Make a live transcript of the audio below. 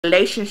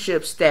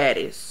Relationship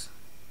status.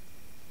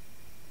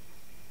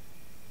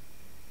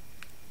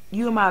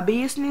 You in my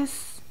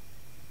business?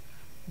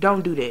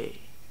 Don't do that.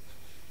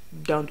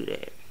 Don't do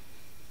that.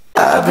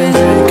 I've been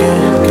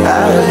drinking,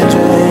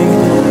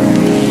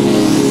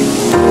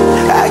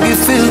 I get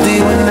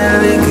filthy when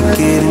that liquor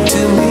get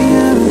into me.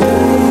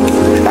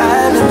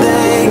 I've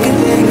been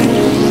thinking,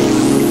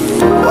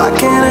 why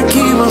can't I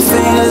keep my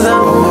fingers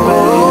on the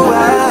road?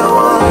 I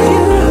want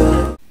you.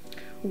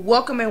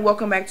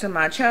 Welcome back to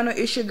my channel.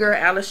 It's your girl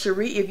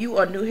Alicecherie. If you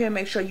are new here,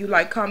 make sure you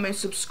like, comment,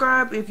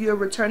 subscribe. If you're a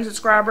return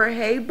subscriber,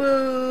 hey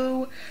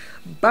boo.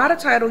 By the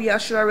title, y'all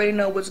should already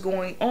know what's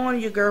going on.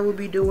 Your girl will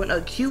be doing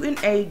a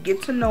Q&A,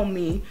 get to know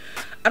me.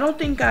 I don't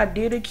think I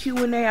did a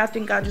Q&A. I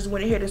think I just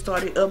went ahead and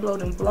started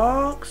uploading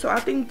vlogs. So I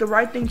think the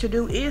right thing to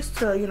do is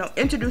to,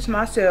 introduce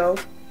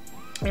myself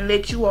and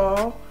let you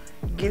all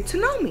get to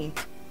know me.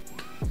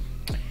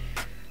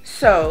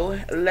 So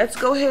let's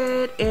go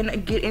ahead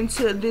and get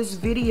into this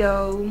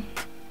video.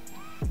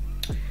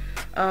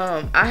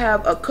 I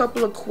have a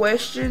couple of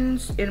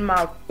questions in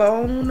my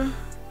phone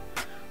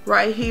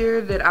right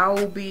here that I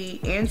will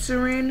be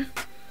answering.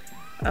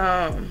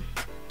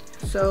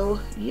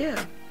 So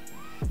yeah.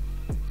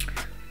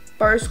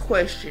 First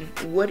question,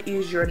 what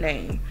is your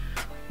name?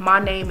 My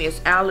name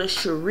is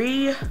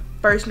Alicecherie.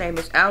 First name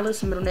is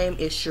Alice, middle name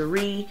is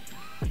Cherie.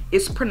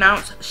 It's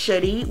pronounced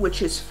Cherie,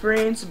 which is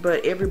French,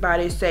 but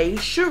everybody say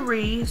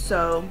Cherie,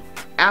 so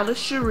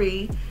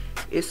Alicecherie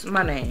is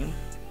my name.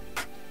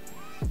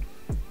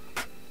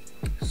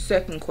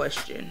 Second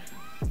question.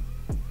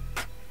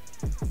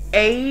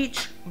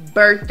 Age,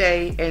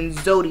 birthday, and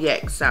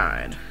zodiac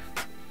sign.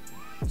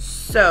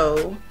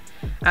 So,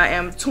 I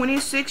am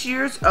 26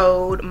 years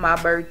old. My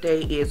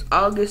birthday is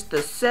August the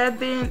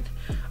 7th.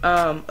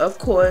 Of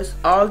course,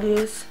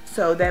 August.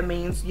 So that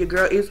means your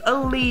girl is a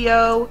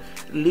Leo.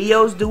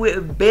 Leos do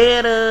it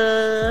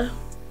better.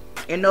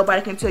 And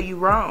nobody can tell you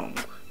wrong.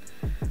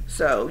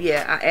 So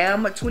yeah, I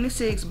am a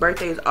 26.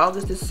 Birthday is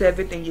August the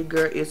 7th. And your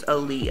girl is a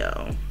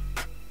Leo.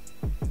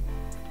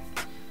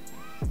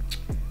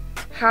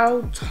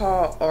 How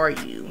tall are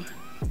you?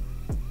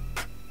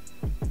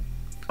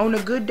 On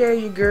a good day,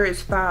 your girl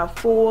is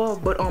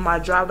 5'4", but on my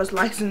driver's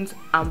license,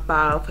 I'm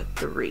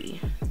 5'3".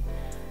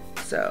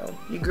 So,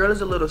 your girl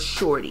is a little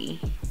shorty.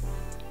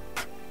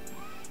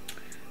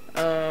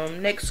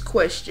 Next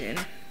question.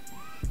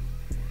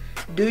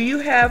 Do you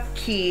have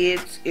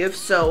kids? If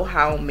so,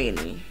 how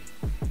many?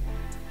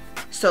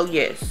 So,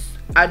 yes,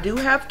 I do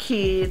have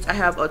kids. I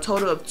have a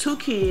total of 2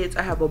 kids.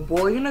 I have a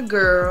boy and a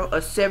girl, a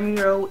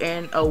 7-year-old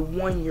and a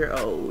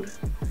 1-year-old.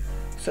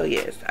 So,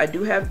 yes, I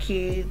do have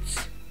kids.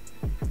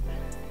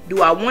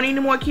 Do I want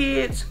any more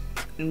kids?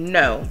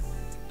 No.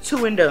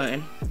 2 and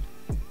done.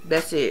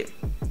 That's it.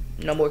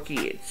 No more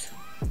kids.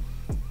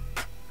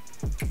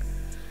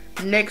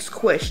 Next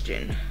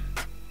question.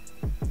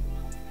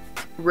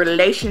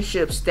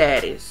 Relationship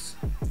status.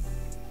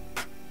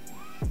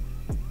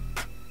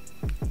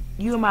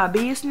 You in my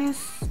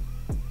business?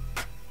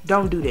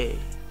 Don't do that.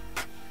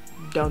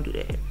 Don't do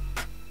that.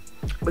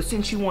 But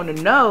since you want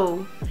to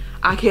know,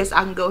 I guess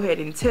I can go ahead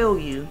and tell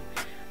you.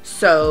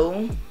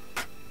 So,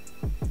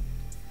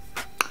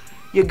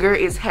 your girl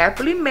is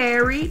happily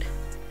married.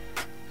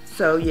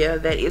 So yeah,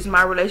 that is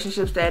my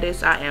relationship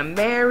status. I am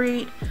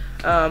married.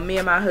 Me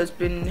and my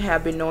husband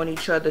have been knowing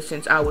each other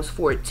since I was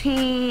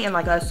 14. And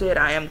like I said,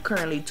 I am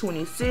currently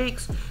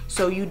 26.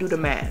 So you do the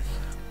math.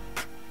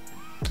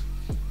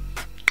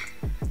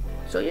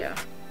 So yeah.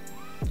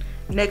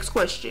 Next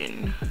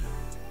question.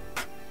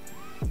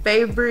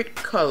 Favorite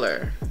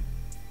color.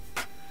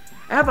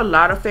 I have a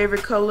lot of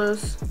favorite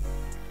colors.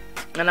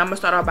 And I'm going to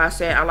start off by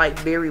saying I like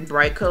very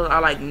bright colors. I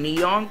like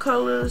neon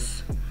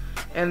colors.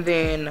 And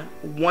then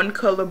one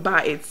color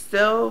by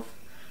itself,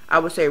 I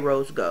would say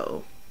rose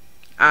gold.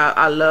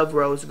 I love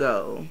rose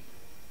gold.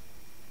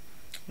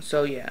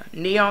 So yeah,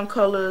 neon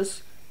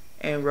colors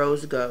and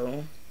rose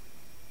gold.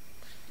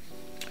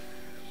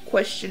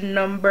 Question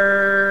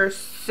number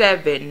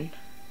 7.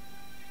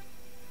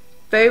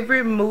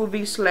 Favorite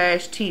movie /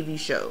 TV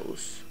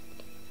shows.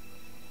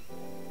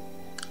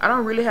 I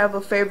don't really have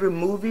a favorite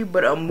movie,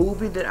 but a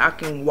movie that I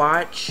can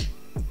watch,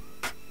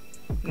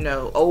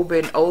 over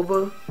and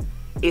over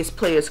is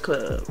Players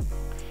Club.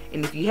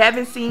 And if you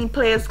haven't seen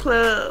Players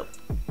Club,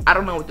 I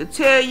don't know what to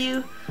tell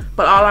you,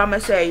 but all I'm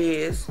gonna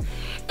say is,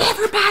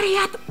 everybody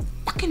at the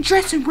fucking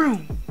dressing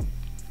room.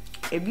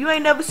 If you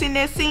ain't never seen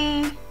that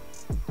scene,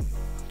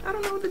 I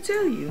don't know what to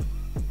tell you.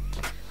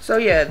 So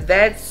yeah,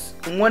 that's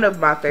one of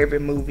my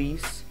favorite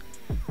movies.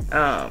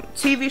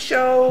 TV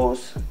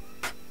shows,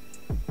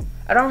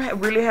 I don't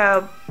really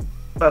have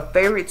a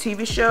favorite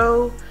TV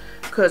show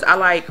because I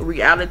like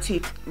reality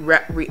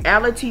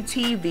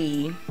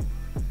TV,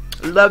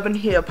 Love and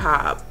Hip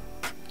Hop,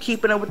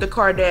 Keeping Up with the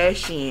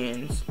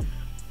Kardashians.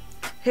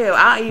 Hell,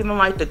 I even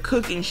like the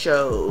cooking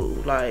show.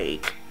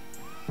 Like,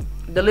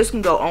 the list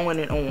can go on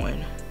and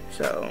on.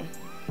 So,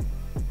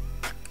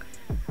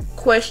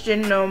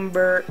 question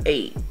number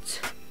 8.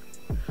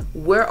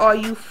 Where are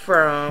you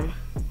from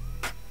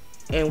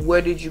and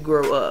where did you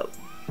grow up?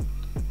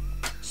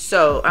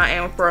 So I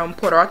am from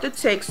Port Arthur,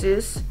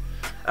 Texas,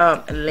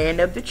 land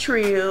of the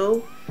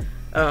trill.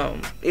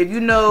 If you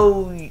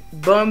know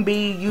Bun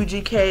B,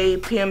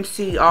 UGK,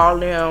 PMC, all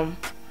them,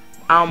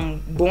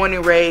 I'm born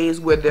and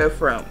raised where they're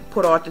from,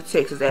 Port Arthur,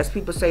 Texas. As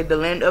people say, the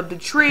land of the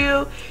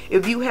trill.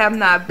 If you have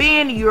not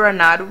been, you are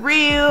not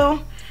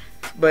real.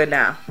 But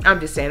nah, I'm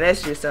just saying,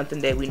 that's just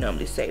something that we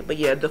normally say. But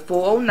yeah, the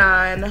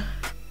 409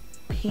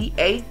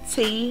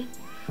 PAT,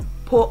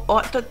 Port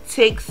Arthur,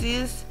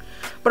 Texas.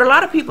 But a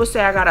lot of people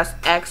say I got an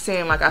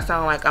accent, like I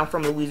sound like I'm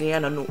from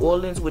Louisiana, New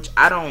Orleans, which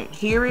I don't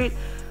hear it.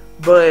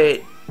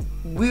 But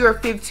we are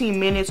 15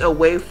 minutes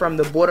away from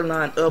the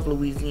borderline of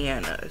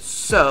Louisiana.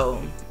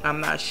 So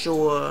I'm not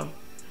sure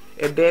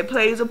if that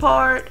plays a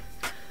part.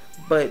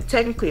 But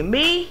technically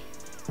me,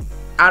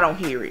 I don't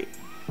hear it.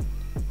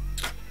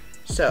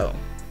 So,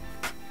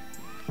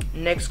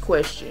 next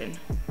question.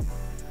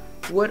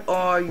 What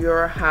are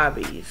your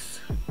hobbies?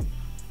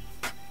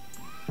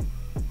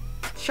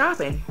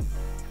 Shopping.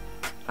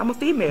 I'm a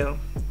female.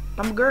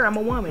 I'm a girl. I'm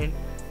a woman.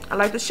 I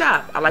like to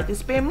shop. I like to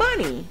spend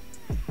money.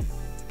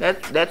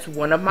 That's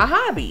one of my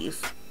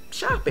hobbies.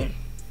 Shopping.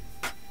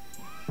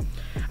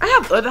 I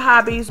have other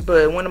hobbies,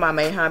 but one of my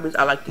main hobbies,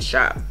 I like to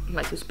shop. I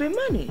like to spend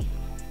money.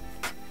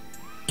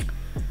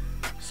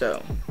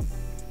 So,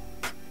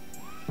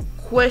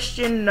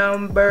 question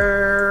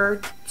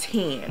number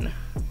 10.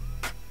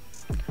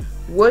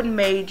 What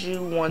made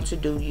you want to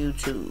do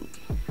YouTube?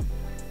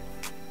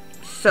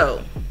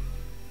 So,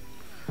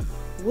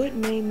 what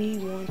made me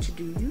want to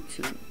do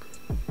YouTube?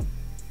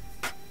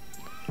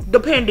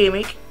 The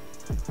pandemic,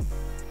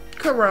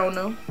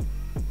 Corona,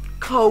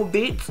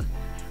 COVID,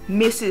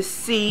 Mrs.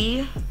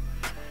 C.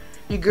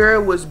 Your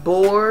girl was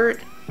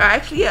bored.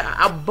 Actually, yeah,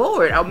 I'm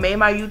bored. I made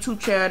my YouTube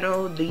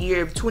channel the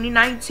year of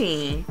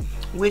 2019,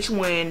 which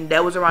when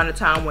that was around the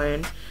time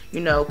when,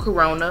 you know,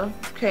 Corona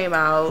came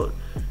out.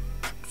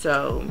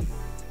 So,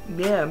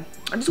 yeah,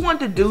 I just wanted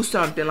to do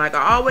something. Like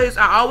I always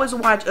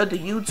watch other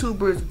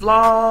YouTubers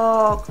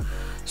vlog.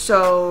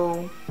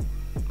 So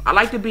I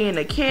like to be in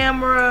the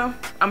camera.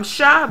 I'm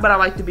shy, but I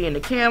like to be in the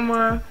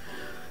camera.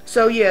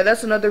 So yeah,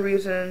 that's another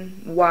reason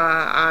why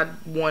I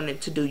wanted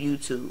to do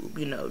YouTube.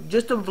 You know,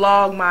 just to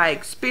vlog my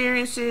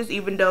experiences,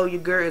 even though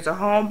your girl is a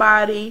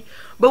homebody.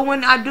 But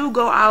when I do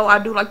go out, I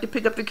do like to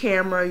pick up the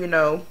camera, you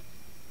know.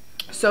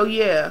 So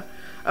yeah,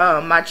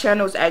 my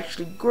channel is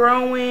actually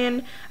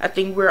growing. I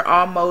think we're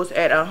almost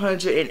at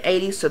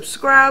 180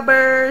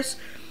 subscribers.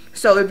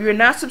 So if you're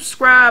not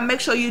subscribed, make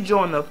sure you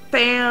join the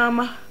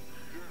fam.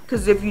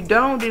 Because if you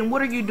don't, then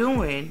what are you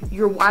doing?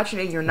 You're watching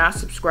and you're not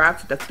subscribed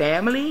to the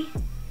family?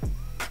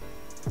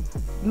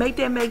 Make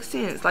that make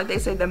sense. Like they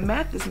say, the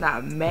math is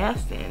not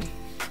mathing.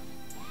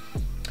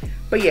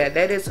 But yeah,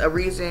 that is a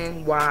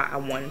reason why I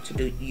wanted to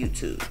do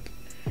YouTube.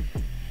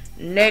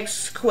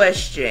 Next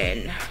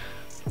question.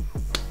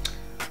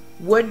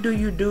 What do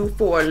you do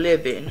for a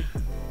living?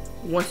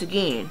 Once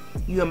again,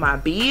 you in my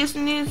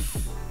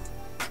business?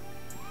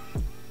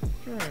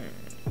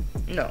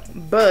 No,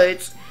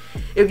 but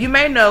if you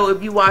may know,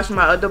 if you watch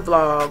my other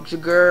vlogs,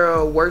 your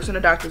girl works in a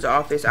doctor's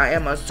office. I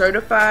am a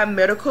certified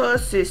medical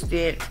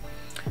assistant.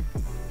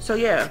 So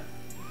yeah,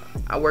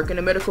 I work in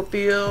the medical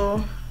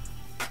field.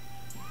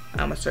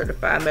 I'm a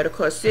certified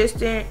medical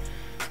assistant.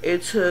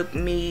 It took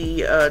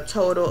me a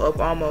total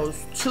of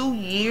almost 2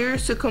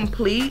 years to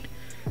complete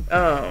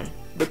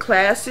the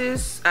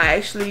classes. I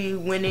actually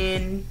went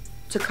in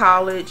to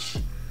college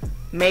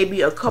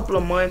maybe a couple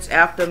of months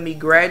after me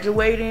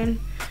graduating.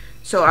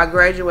 So I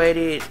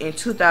graduated in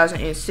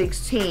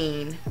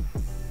 2016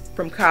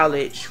 from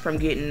college, from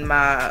getting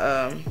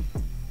my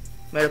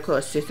medical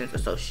assistant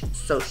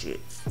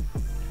associates.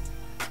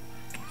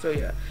 So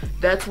yeah,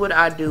 that's what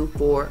I do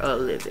for a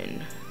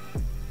living.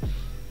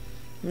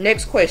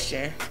 Next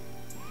question.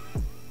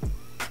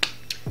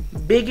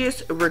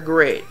 Biggest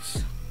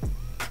regrets.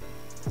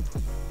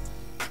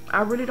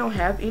 I really don't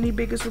have any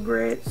biggest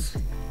regrets,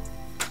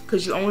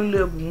 because you only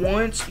live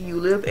once. You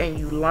live and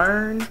you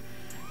learn.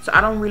 So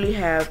I don't really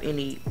have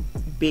any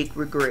big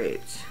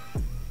regrets.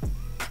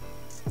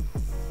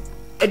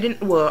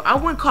 Well, I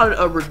wouldn't call it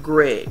a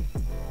regret,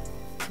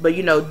 but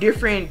you know,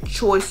 different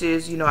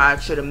choices, you know, I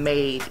should have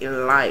made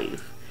in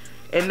life.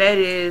 And that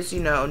is, you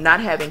know,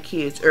 not having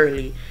kids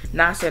early.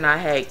 Not saying I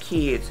had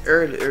kids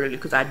early,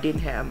 because I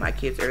didn't have my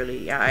kids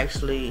early. I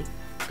actually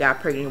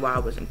got pregnant while I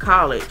was in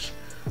college.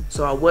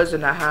 So I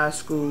wasn't a high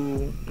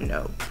school, you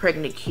know,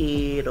 pregnant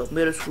kid, or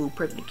middle school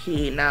pregnant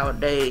kid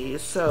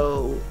nowadays.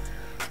 So,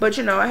 but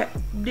you know, I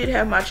did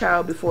have my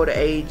child before the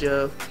age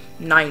of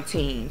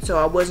 19. So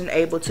I wasn't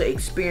able to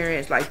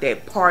experience like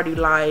that party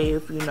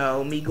life, you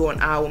know, me going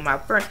out with my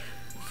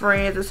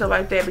friends and stuff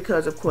like that,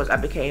 because of course I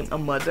became a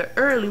mother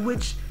early,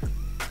 which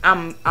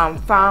I'm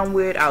fine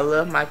with. I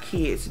love my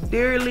kids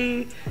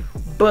dearly,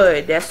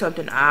 but that's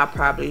something I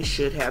probably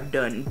should have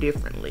done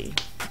differently.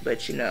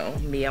 But you know,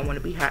 me, I want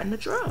to be hot in the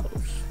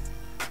drawers.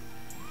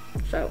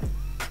 So,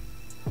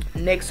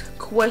 next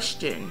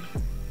question.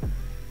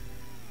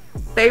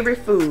 Favorite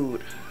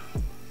food?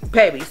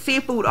 Baby,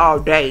 seafood all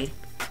day.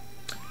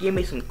 Give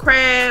me some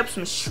crabs,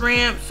 some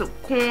shrimp, some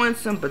corn,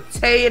 some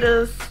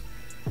potatoes.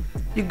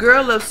 Your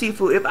girl loves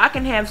seafood. If I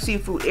can have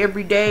seafood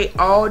every day,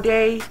 all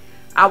day,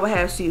 I would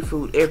have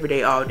seafood every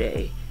day, all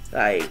day.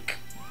 Like,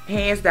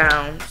 hands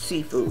down,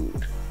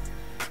 seafood.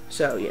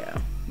 So, yeah.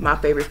 My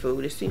favorite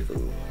food is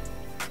seafood.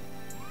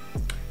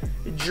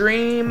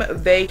 Dream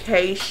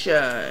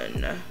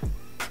vacation.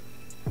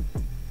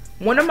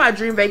 One of my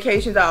dream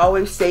vacations, I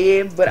always say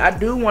it, but I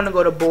do want to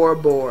go to Bora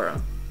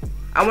Bora.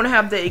 I want to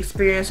have the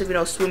experience of, you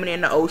know, swimming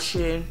in the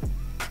ocean.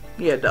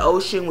 Yeah, the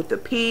ocean with the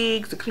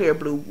pigs, the clear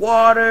blue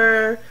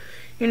water,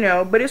 you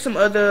know. But there's some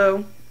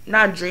other,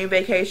 not dream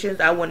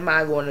vacations. I wouldn't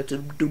mind going to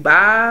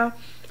Dubai.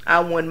 I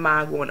wouldn't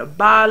mind going to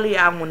Bali.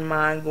 I wouldn't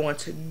mind going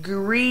to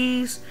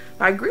Greece.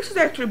 Like, Greece is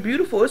actually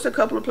beautiful. It's a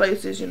couple of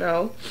places, you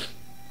know,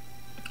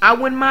 I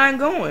wouldn't mind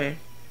going.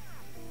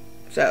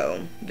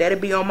 So, that'll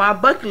be on my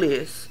bucket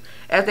list.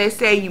 As they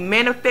say, you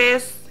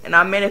manifest, and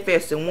I'm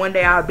manifesting. One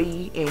day I'll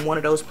be in one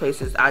of those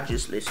places I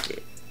just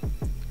listed.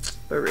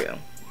 For real.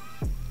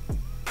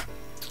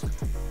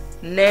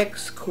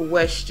 Next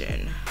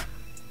question.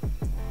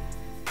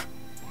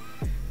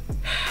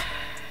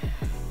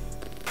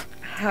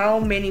 How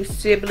many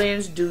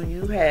siblings do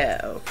you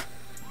have?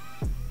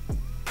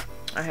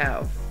 I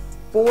have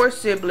 4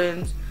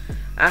 siblings.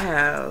 I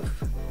have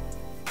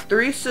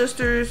 3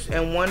 sisters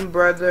and 1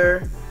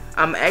 brother.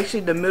 I'm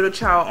actually the middle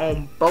child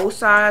on both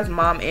sides,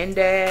 mom and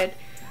dad.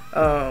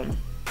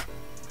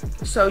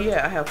 So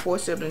yeah, I have 4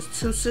 siblings,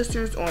 2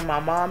 sisters on my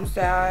mom's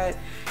side,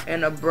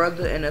 and a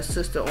brother and a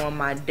sister on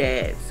my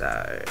dad's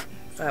side.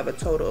 So I have a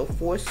total of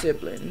 4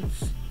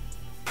 siblings.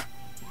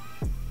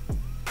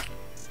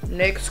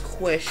 Next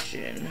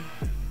question.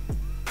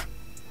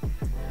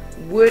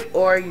 What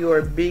are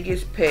your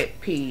biggest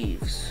pet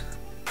peeves?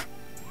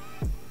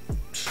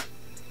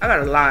 I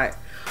got a lot.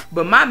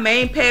 But my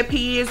main pet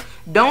peeve is,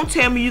 don't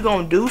tell me you're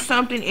going to do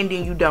something and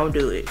then you don't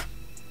do it.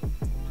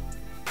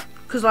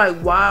 Because, like,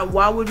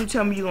 why would you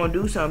tell me you're going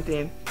to do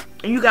something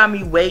and you got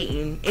me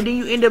waiting and then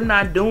you end up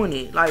not doing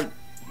it? Like,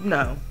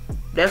 no.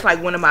 That's,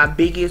 like, one of my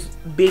biggest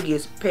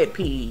pet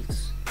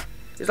peeves.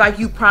 It's like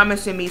you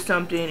promising me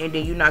something and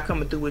then you're not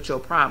coming through with your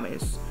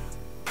promise.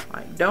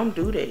 Like, don't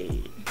do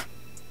that.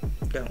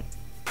 Don't.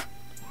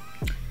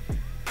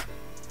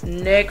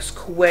 Next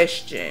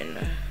question.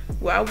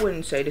 Well, I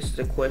wouldn't say this is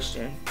a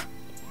question.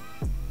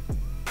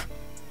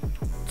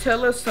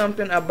 Tell us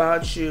something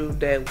about you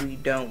that we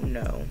don't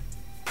know.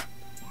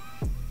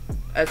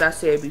 As I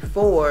said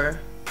before,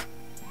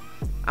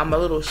 I'm a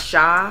little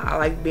shy. I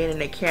like being in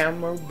the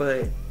camera,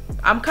 but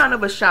I'm kind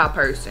of a shy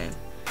person.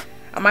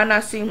 I might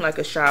not seem like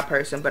a shy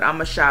person, but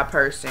I'm a shy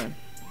person.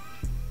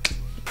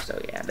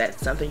 So yeah,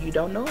 that's something you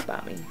don't know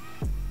about me.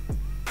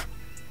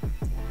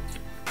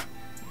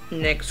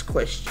 Next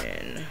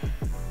question.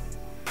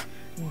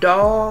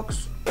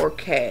 Dogs or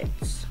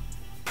cats?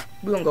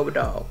 We're gonna go with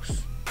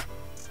dogs.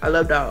 I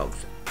love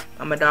dogs.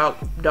 I'm a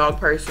dog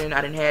person.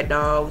 I didn't have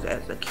dogs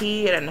as a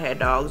kid. I didn't have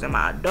dogs in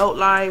my adult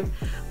life.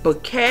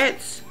 But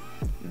cats,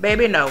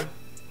 baby, no.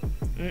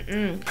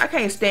 I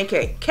can't stand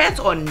cats. Cats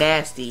are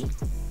nasty.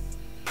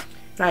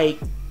 Like,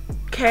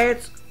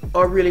 cats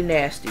are really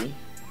nasty.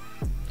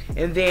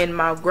 And then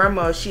my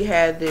grandma, she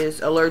had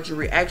this allergic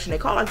reaction. They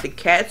call it like the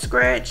cat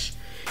scratch.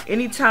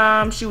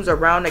 Anytime she was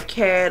around a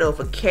cat, or if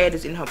a cat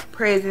is in her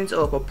presence,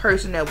 or if a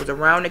person that was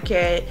around a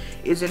cat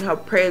is in her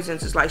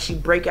presence, it's like she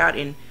break out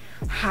in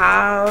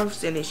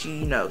hives, and then she,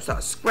 you know,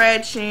 starts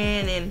scratching,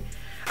 and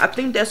I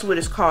think that's what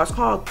it's called. It's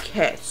called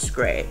cat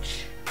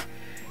scratch.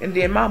 And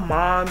then my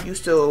mom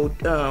used to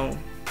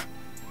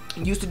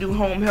do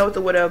home health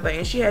or whatever,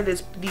 and she had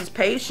these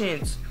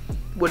patients.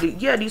 Well,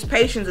 these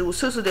patients, it was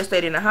sisters that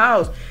stayed in the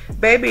house.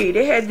 Baby,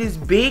 they had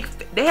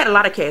a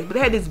lot of cats, but they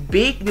had this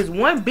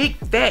one big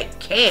fat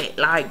cat.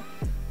 Like,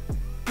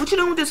 what you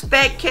doing with this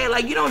fat cat?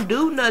 Like, you don't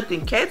do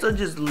nothing. Cats are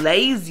just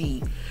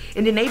lazy.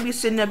 And then they be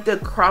sitting up there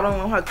crawling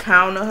on her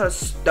counter, her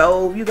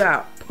stove. You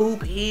got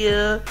poop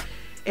here.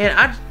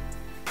 And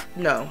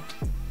no.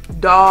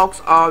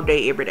 Dogs all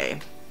day, every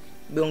day.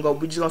 We're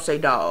just gonna say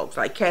dogs.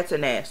 Like, cats are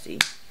nasty.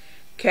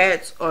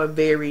 Cats are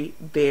very,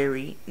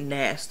 very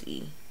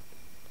nasty.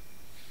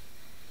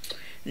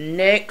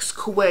 Next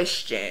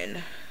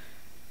question.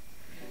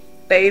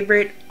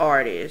 Favorite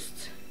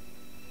artist?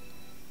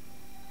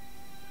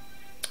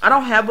 I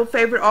don't have a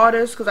favorite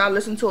artist because I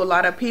listen to a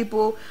lot of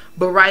people.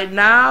 But right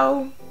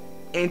now,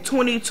 in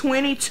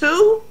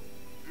 2022,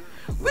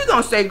 we're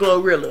going to say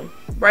Glorilla.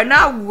 Right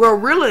now,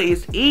 Glorilla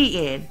is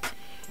eating.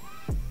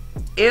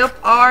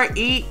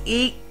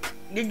 F-R-E-E.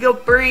 You go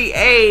free.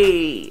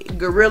 Hey,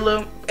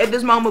 Gorilla. At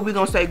this moment, we're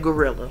going to say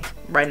Gorilla.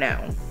 Right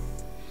now.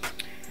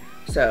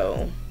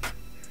 So,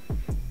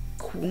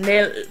 do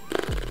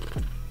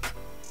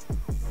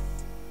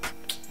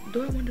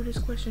I want to do this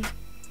question?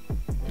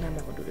 No, I'm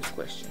not going to do this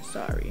question.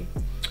 Sorry.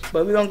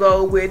 But we're going to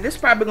go with, this is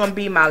probably going to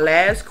be my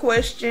last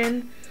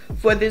question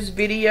for this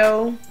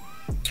video,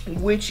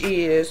 which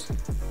is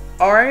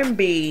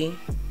R&B,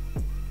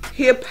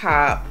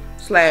 hip-hop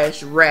 /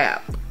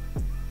 rap.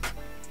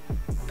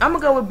 I'm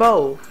going to go with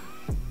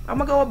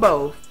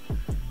both.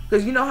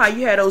 Because you know how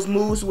you had those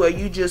moods where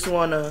you just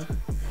want to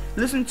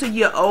listen to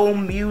your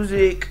own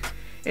music,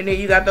 and then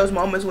you got those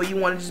moments where you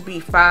want to just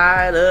be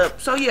fired up.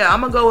 So yeah,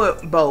 I'm gonna go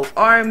with both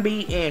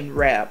R&B and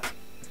rap.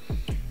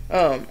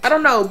 I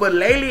don't know, but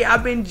lately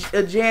I've been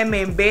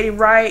jamming Betty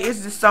Wright.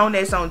 It's the song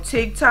that's on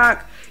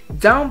TikTok.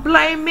 Don't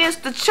blame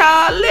Mr.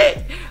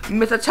 Charlie.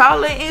 Mr.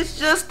 Charlie is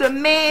just a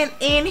man,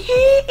 and he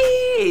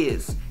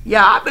is.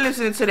 Yeah, I've been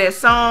listening to that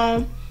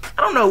song.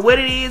 I don't know what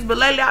it is, but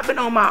lately I've been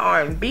on my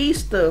R&B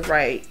stuff,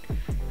 right?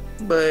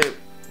 But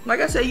like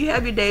I said, you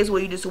have your days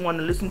where you just want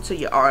to listen to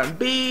your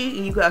R&B,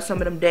 and you got some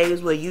of them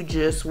days where you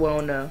just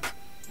want to,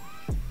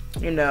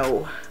 you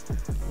know,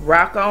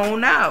 rock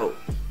on out.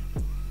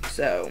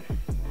 So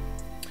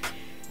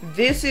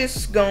this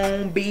is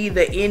gonna be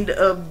the end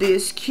of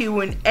this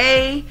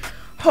Q&A.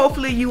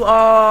 Hopefully you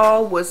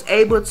all was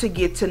able to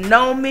get to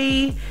know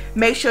me.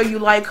 Make sure you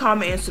like,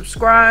 comment, and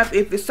subscribe.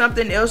 If it's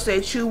something else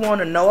that you want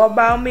to know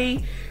about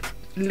me,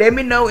 let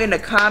me know in the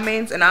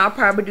comments, and I'll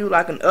probably do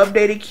like an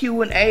updated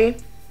Q&A.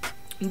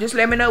 Just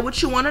let me know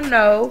what you want to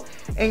know,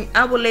 and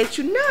I will let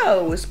you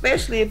know,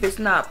 especially if it's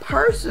not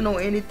personal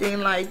or anything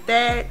like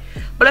that.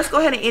 But let's go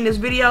ahead and end this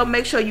video.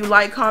 Make sure you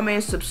like, comment,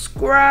 and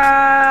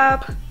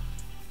subscribe,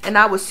 and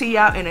I will see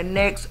y'all in the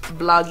next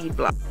vloggy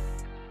vlog.